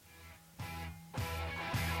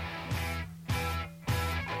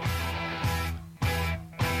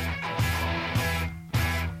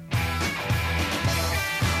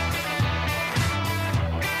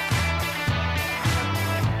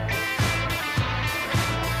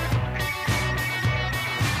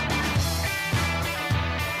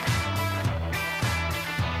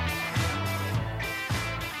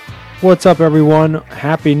What's up, everyone?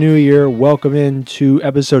 Happy New Year. Welcome into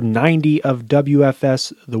episode 90 of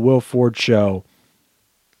WFS, The Will Ford Show.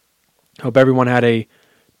 Hope everyone had a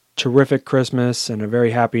terrific Christmas and a very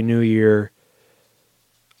happy New Year.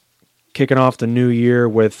 Kicking off the new year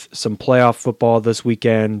with some playoff football this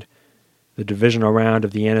weekend. The divisional round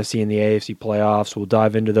of the NFC and the AFC playoffs. We'll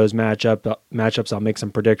dive into those matchups. I'll make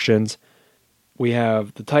some predictions. We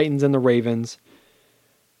have the Titans and the Ravens.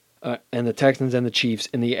 And the Texans and the Chiefs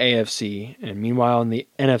in the AFC. And meanwhile, in the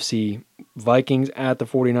NFC, Vikings at the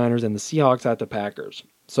 49ers and the Seahawks at the Packers.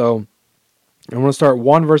 So I'm going to start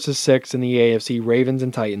 1 versus 6 in the AFC, Ravens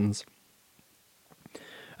and Titans.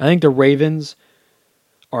 I think the Ravens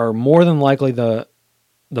are more than likely the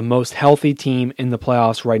most healthy team in the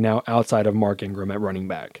playoffs right now outside of Mark Ingram at running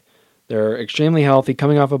back. They're extremely healthy,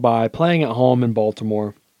 coming off a bye, playing at home in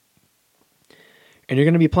Baltimore. And you're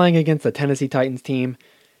going to be playing against the Tennessee Titans team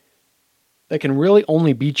that can really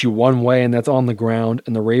only beat you one way, and that's on the ground.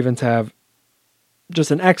 And the Ravens have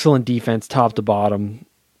just an excellent defense top to bottom.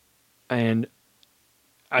 And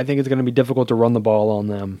I think it's going to be difficult to run the ball on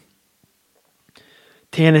them.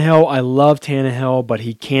 Tannehill, I love Tannehill, but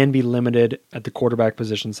he can be limited at the quarterback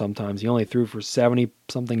position sometimes. He only threw for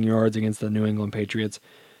 70-something yards against the New England Patriots.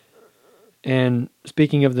 And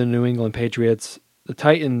speaking of the New England Patriots, the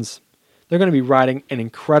Titans, they're going to be riding an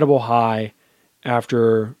incredible high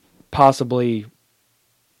after possibly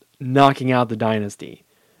knocking out the dynasty,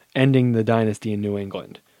 ending the dynasty in New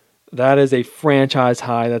England. That is a franchise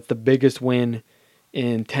high. That's the biggest win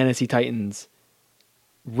in Tennessee Titans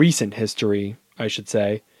recent history, I should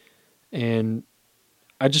say. And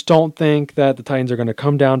I just don't think that the Titans are going to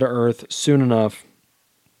come down to earth soon enough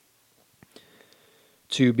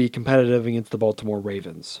to be competitive against the Baltimore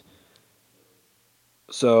Ravens.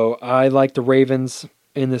 So I like the Ravens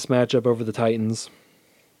in this matchup over the Titans,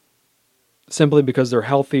 simply because they're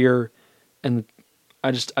healthier, and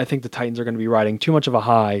I think the Titans are going to be riding too much of a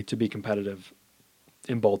high to be competitive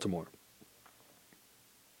in Baltimore.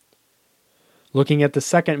 Looking at the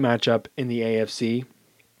second matchup in the AFC,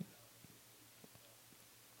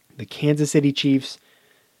 the Kansas City Chiefs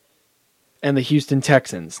and the Houston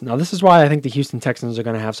Texans. Now, this is why I think the Houston Texans are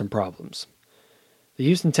going to have some problems. The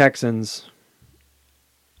Houston Texans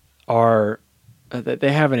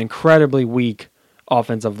they have an incredibly weak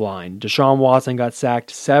offensive line. Deshaun Watson got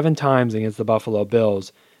sacked 7 times against the Buffalo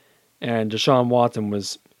Bills, and Deshaun Watson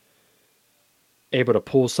was able to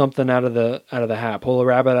pull something out of the hat, pull a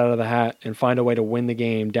rabbit out of the hat, and find a way to win the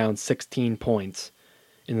game down 16 points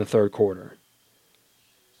in the third quarter.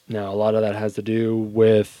 Now, a lot of that has to do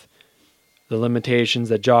with the limitations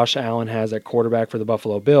that Josh Allen has at quarterback for the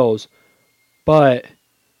Buffalo Bills, but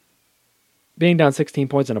being down 16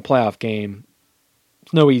 points in a playoff game,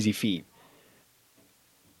 it's no easy feat.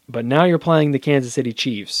 But now you're playing the Kansas City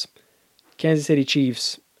Chiefs. Kansas City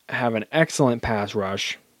Chiefs have an excellent pass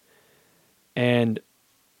rush, and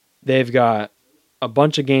they've got a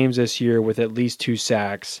bunch of games this year with at least 2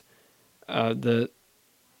 sacks. And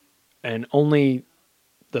only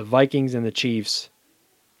the Vikings and the Chiefs.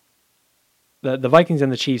 The Vikings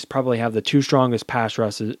and the Chiefs probably have the 2 strongest pass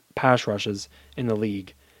rushes in the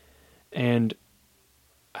league, and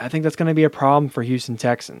I think that's going to be a problem for Houston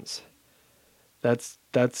Texans. That's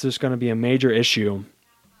just going to be a major issue.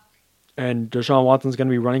 And Deshaun Watson's going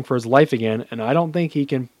to be running for his life again, and I don't think he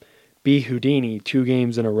can be Houdini 2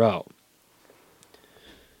 games in a row.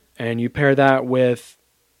 And you pair that with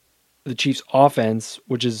the Chiefs' offense,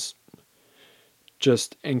 which is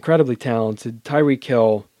just incredibly talented. Tyreek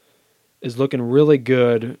Hill is looking really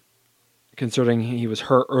good, considering he was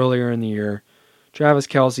hurt earlier in the year. Travis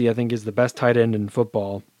Kelce, I think, is the best tight end in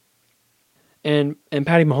football. And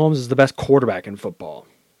Patty Mahomes is the best quarterback in football.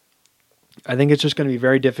 I think it's just going to be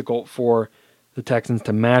very difficult for the Texans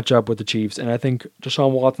to match up with the Chiefs, and I think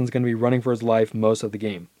Deshaun Watson's going to be running for his life most of the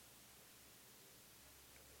game.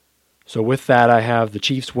 So with that, I have the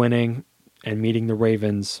Chiefs winning and meeting the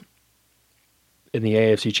Ravens in the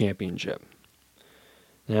AFC Championship.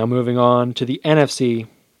 Now moving on to the NFC,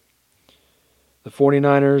 the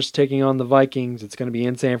 49ers taking on the Vikings. It's going to be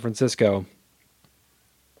in San Francisco.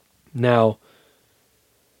 Now,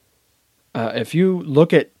 if you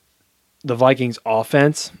look at the Vikings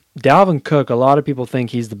offense, Dalvin Cook, a lot of people think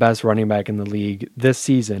he's the best running back in the league this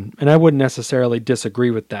season, and I wouldn't necessarily disagree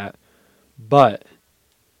with that. But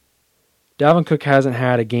Dalvin Cook hasn't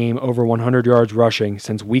had a game over 100 yards rushing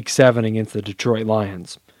since Week 7 against the Detroit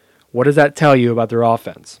Lions. What does that tell you about their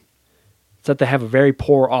offense? It's that they have a very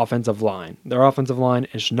poor offensive line. Their offensive line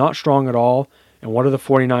is not strong at all, and what do the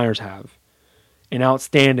 49ers have? An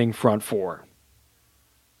outstanding front four.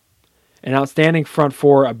 An outstanding front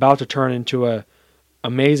four about to turn into a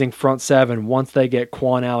amazing front seven once they get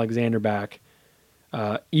Quan Alexander back.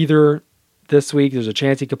 Either this week, there's a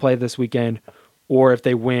chance he could play this weekend, or if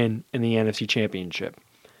they win in the NFC Championship.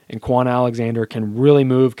 And Quan Alexander can really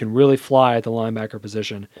move, can really fly at the linebacker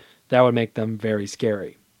position. That would make them very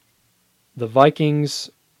scary. The Vikings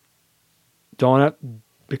don't have,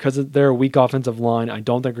 because of their weak offensive line, I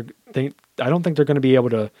don't think they're going to be able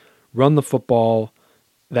to run the football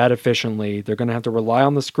that efficiently. They're going to have to rely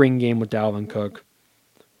on the screen game with Dalvin Cook.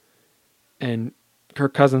 And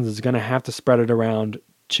Kirk Cousins is going to have to spread it around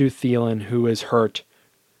to Thielen, who is hurt.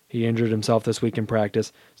 He injured himself this week in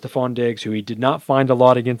practice. Stephon Diggs, who he did not find a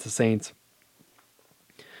lot against the Saints.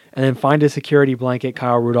 And then find a security blanket,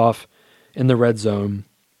 Kyle Rudolph, in the red zone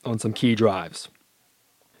on some key drives.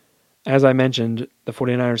 As I mentioned, the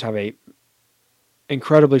 49ers have a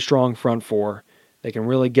incredibly strong front four. They can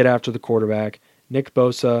really get after the quarterback. Nick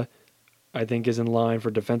Bosa, I think, is in line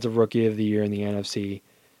for Defensive Rookie of the Year in the NFC.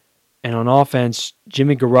 And on offense,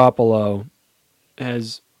 Jimmy Garoppolo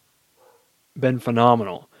has been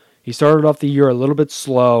phenomenal. He started off the year a little bit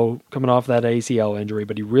slow, coming off that ACL injury,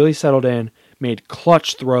 but he really settled in, made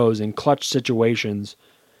clutch throws in clutch situations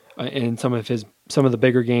in some of the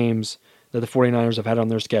bigger games that the 49ers have had on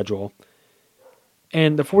their schedule.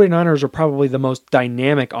 And the 49ers are probably the most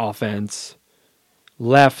dynamic offense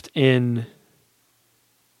left in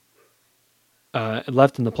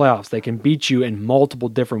the playoffs. They can beat you in multiple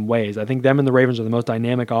different ways. I think them and the Ravens are the most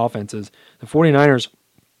dynamic offenses. The 49ers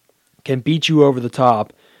can beat you over the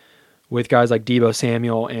top with guys like Deebo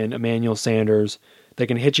Samuel and Emmanuel Sanders. They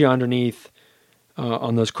can hit you underneath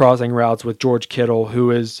on those crossing routes with George Kittle,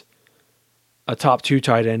 who is a top 2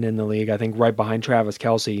 tight end in the league, I think right behind Travis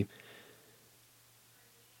Kelce.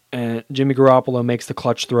 And Jimmy Garoppolo makes the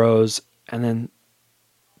clutch throws, and then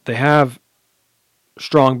they have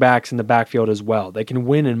strong backs in the backfield as well. They can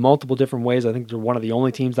win in multiple different ways. I think they're one of the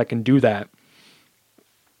only teams that can do that.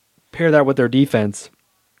 Pair that with their defense.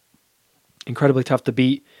 Incredibly tough to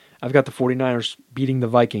beat. I've got the 49ers beating the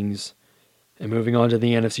Vikings and moving on to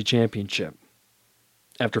the NFC Championship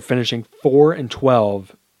after finishing 4-12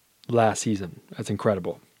 last season. That's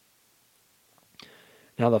incredible.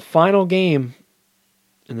 Now the final game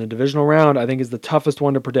in the divisional round, I think, is the toughest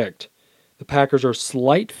one to predict. The Packers are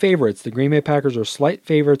slight favorites. The Green Bay Packers are slight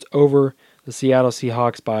favorites over the Seattle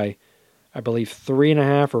Seahawks by, I believe,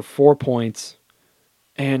 3.5 or 4 points.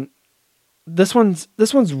 And this one's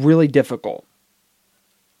really difficult.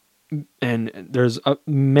 And there's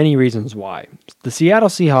many reasons why. The Seattle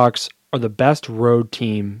Seahawks are the best road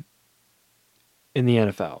team in the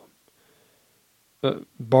NFL,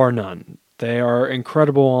 bar none. They are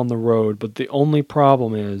incredible on the road, but the only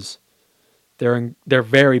problem is they're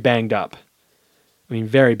very banged up. I mean,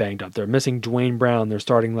 very banged up. They're missing Dwayne Brown, their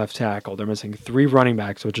starting left tackle. They're missing 3 running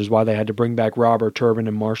backs, which is why they had to bring back Robert Turbin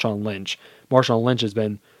and Marshawn Lynch. Marshawn Lynch has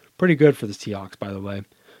been pretty good for the Seahawks, by the way.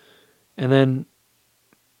 And then,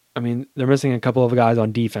 I mean, they're missing a couple of guys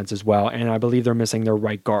on defense as well, and I believe they're missing their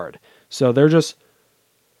right guard. So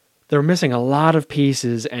they're missing a lot of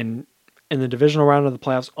pieces, and in the divisional round of the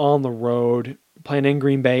playoffs on the road, playing in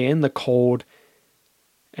Green Bay in the cold,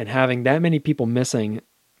 and having that many people missing.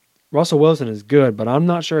 Russell Wilson is good, but I'm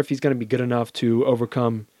not sure if he's going to be good enough to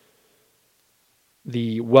overcome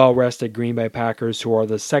the well-rested Green Bay Packers, who are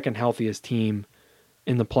the second healthiest team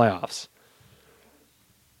in the playoffs.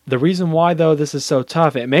 The reason why, though, this is so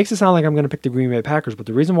tough, it makes it sound like I'm going to pick the Green Bay Packers, but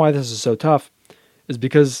the reason why this is so tough is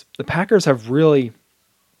because the Packers have really,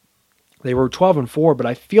 they were 12-4, but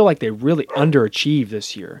I feel like they really underachieved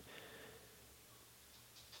this year.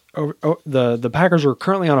 The Packers are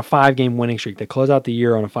currently on a 5-game winning streak. They close out the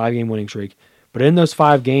year on a 5-game winning streak. But in those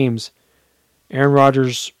 5 games, Aaron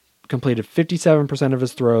Rodgers completed 57% of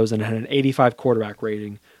his throws and had an 85 quarterback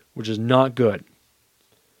rating, which is not good.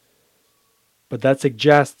 But that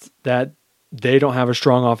suggests that they don't have a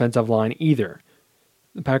strong offensive line either.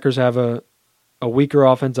 The Packers have a weaker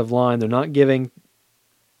offensive line. They're not giving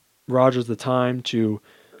Rodgers the time to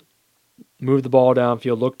move the ball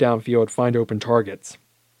downfield, look downfield, find open targets.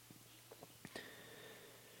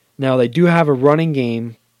 Now, they do have a running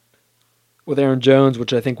game with Aaron Jones,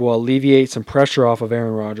 which I think will alleviate some pressure off of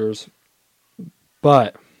Aaron Rodgers.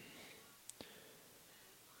 But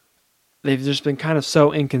they've just been kind of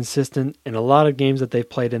so inconsistent. In a lot of games that they've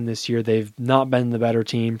played in this year, they've not been the better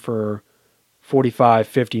team for 45,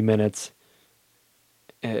 50 minutes.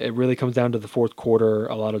 It really comes down to the fourth quarter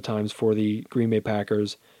a lot of times for the Green Bay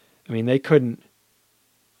Packers. I mean, they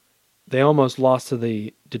almost lost to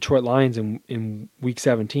the Detroit Lions in week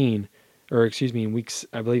 17, or excuse me,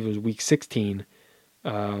 I believe it was week 16,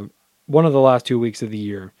 one of the last 2 weeks of the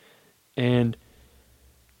year. And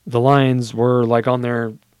the Lions were like on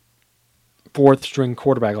their fourth string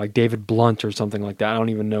quarterback, like David Blunt or something like that. I don't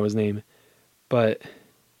even know his name. But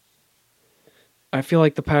I feel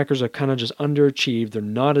like the Packers are kind of just underachieved. They're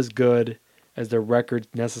not as good as their record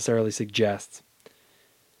necessarily suggests.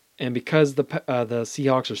 And because the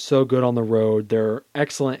Seahawks are so good on the road, they're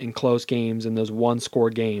excellent in close games and those one-score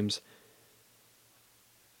games.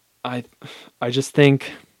 I just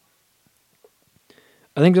think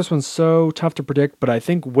this one's so tough to predict, but I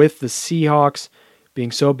think with the Seahawks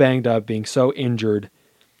being so banged up, being so injured,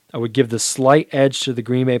 I would give the slight edge to the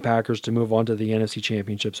Green Bay Packers to move on to the NFC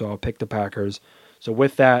Championship, so I'll pick the Packers. So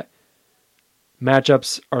with that,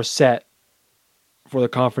 matchups are set for the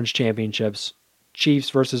conference championships. Chiefs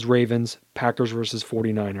versus Ravens, Packers versus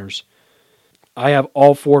 49ers. I have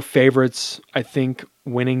all four favorites, I think,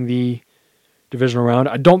 winning the divisional round.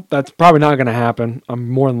 That's probably not going to happen. I'm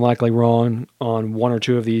more than likely wrong on one or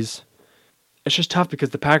two of these. It's just tough because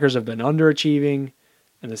the Packers have been underachieving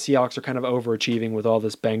and the Seahawks are kind of overachieving with all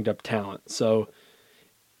this banged up talent. So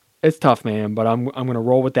it's tough, man, but I'm going to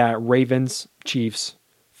roll with that. Ravens, Chiefs,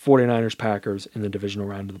 49ers, Packers in the divisional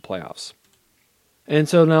round of the playoffs. And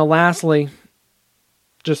so now lastly,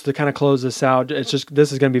 just to kind of close this out, this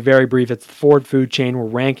is going to be very brief. It's the Ford food chain. We're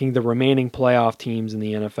ranking the remaining playoff teams in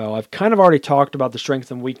the NFL. I've kind of already talked about the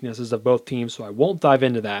strengths and weaknesses of both teams, so I won't dive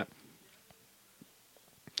into that.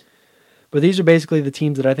 But these are basically the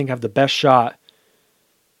teams that I think have the best shot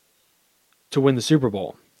to win the Super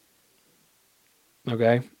Bowl.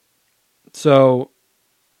 Okay? So,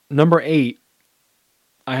 number 8,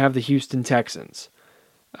 I have the Houston Texans.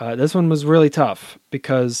 This one was really tough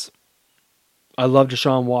because I love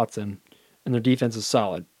Deshaun Watson, and their defense is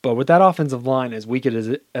solid. But with that offensive line, as weak as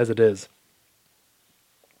it is,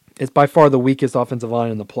 it's by far the weakest offensive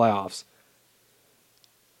line in the playoffs.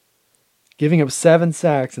 Giving up 7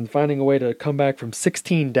 sacks and finding a way to come back from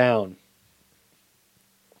 16 down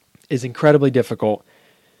is incredibly difficult.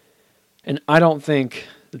 And I don't think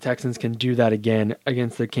the Texans can do that again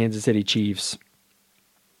against the Kansas City Chiefs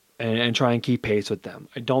and try and keep pace with them.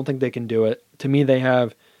 I don't think they can do it. To me, they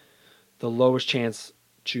have the lowest chance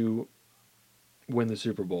to win the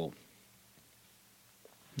Super Bowl.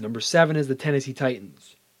 Number 7 is the Tennessee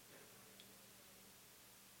Titans.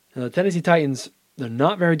 Now, the Tennessee Titans, they're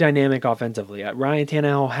not very dynamic offensively. Ryan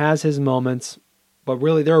Tannehill has his moments, but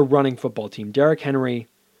really they're a running football team. Derrick Henry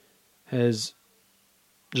has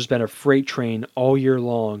just been a freight train all year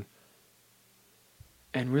long.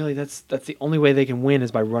 And really that's the only way they can win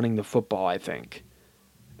is by running the football, I think.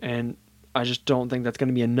 And I just don't think that's going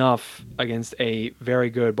to be enough against a very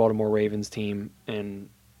good Baltimore Ravens team. And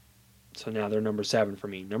so now they're number 7 for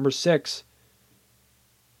me. Number 6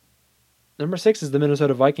 is the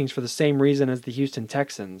Minnesota Vikings for the same reason as the Houston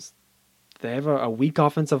Texans. They have a weak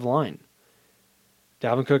offensive line.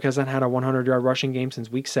 Dalvin Cook hasn't had a 100-yard rushing game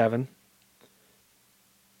since week 7.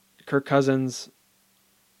 Kirk Cousins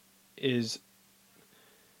is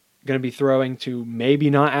going to be throwing to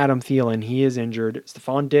maybe not Adam Thielen. He is injured.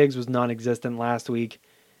 Stephon Diggs was non-existent last week.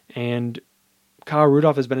 And Kyle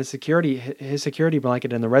Rudolph has been his security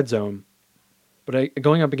blanket in the red zone. But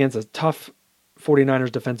going up against a tough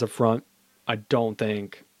 49ers defensive front, I don't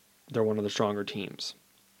think they're one of the stronger teams.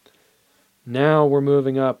 Now we're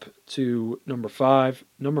moving up to number 5.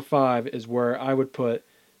 Number 5 is where I would put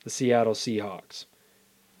the Seattle Seahawks.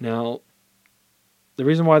 Now, the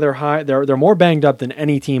reason why they're high, they're more banged up than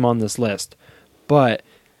any team on this list. But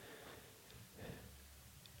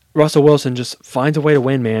Russell Wilson just finds a way to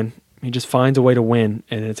win, man. He just finds a way to win,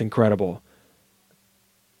 and it's incredible.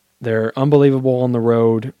 They're unbelievable on the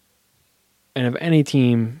road. And if any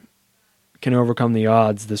team can overcome the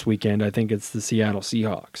odds this weekend, I think it's the Seattle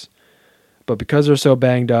Seahawks. But because they're so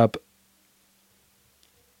banged up,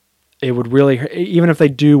 it would really, even if they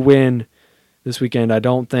do win this weekend, I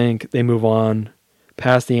don't think they move on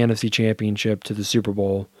past the NFC Championship to the Super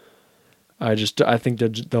Bowl. I think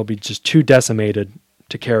they'll be just too decimated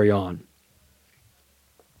to carry on.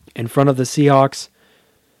 In front of the Seahawks,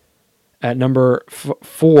 at number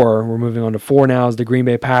 4, we're moving on to 4 now, is the Green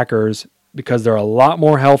Bay Packers, because they're a lot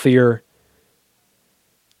more healthier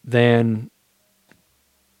than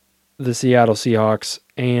the Seattle Seahawks.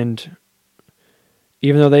 And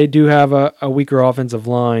even though they do have a weaker offensive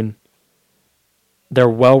line, they're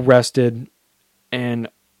well rested, and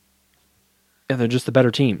they're just the better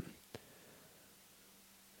team.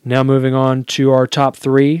 Now moving on to our top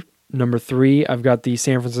 3. Number 3, I've got the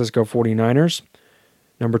San Francisco 49ers.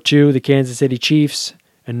 Number 2, the Kansas City Chiefs.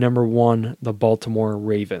 And number 1, the Baltimore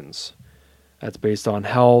Ravens. That's based on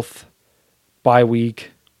health, bye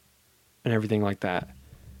week, and everything like that.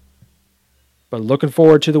 But looking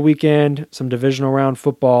forward to the weekend, some divisional round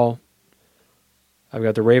football. I've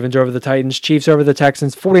got the Ravens over the Titans, Chiefs over the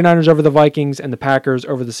Texans, 49ers over the Vikings, and the Packers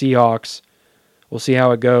over the Seahawks. We'll see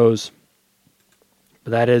how it goes.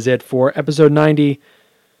 But that is it for episode 90.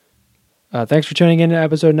 Thanks for tuning in to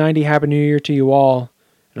episode 90. Happy New Year to you all.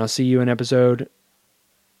 And I'll see you in episode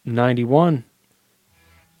 91.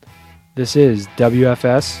 This is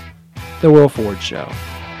WFS, The Will Ford Show.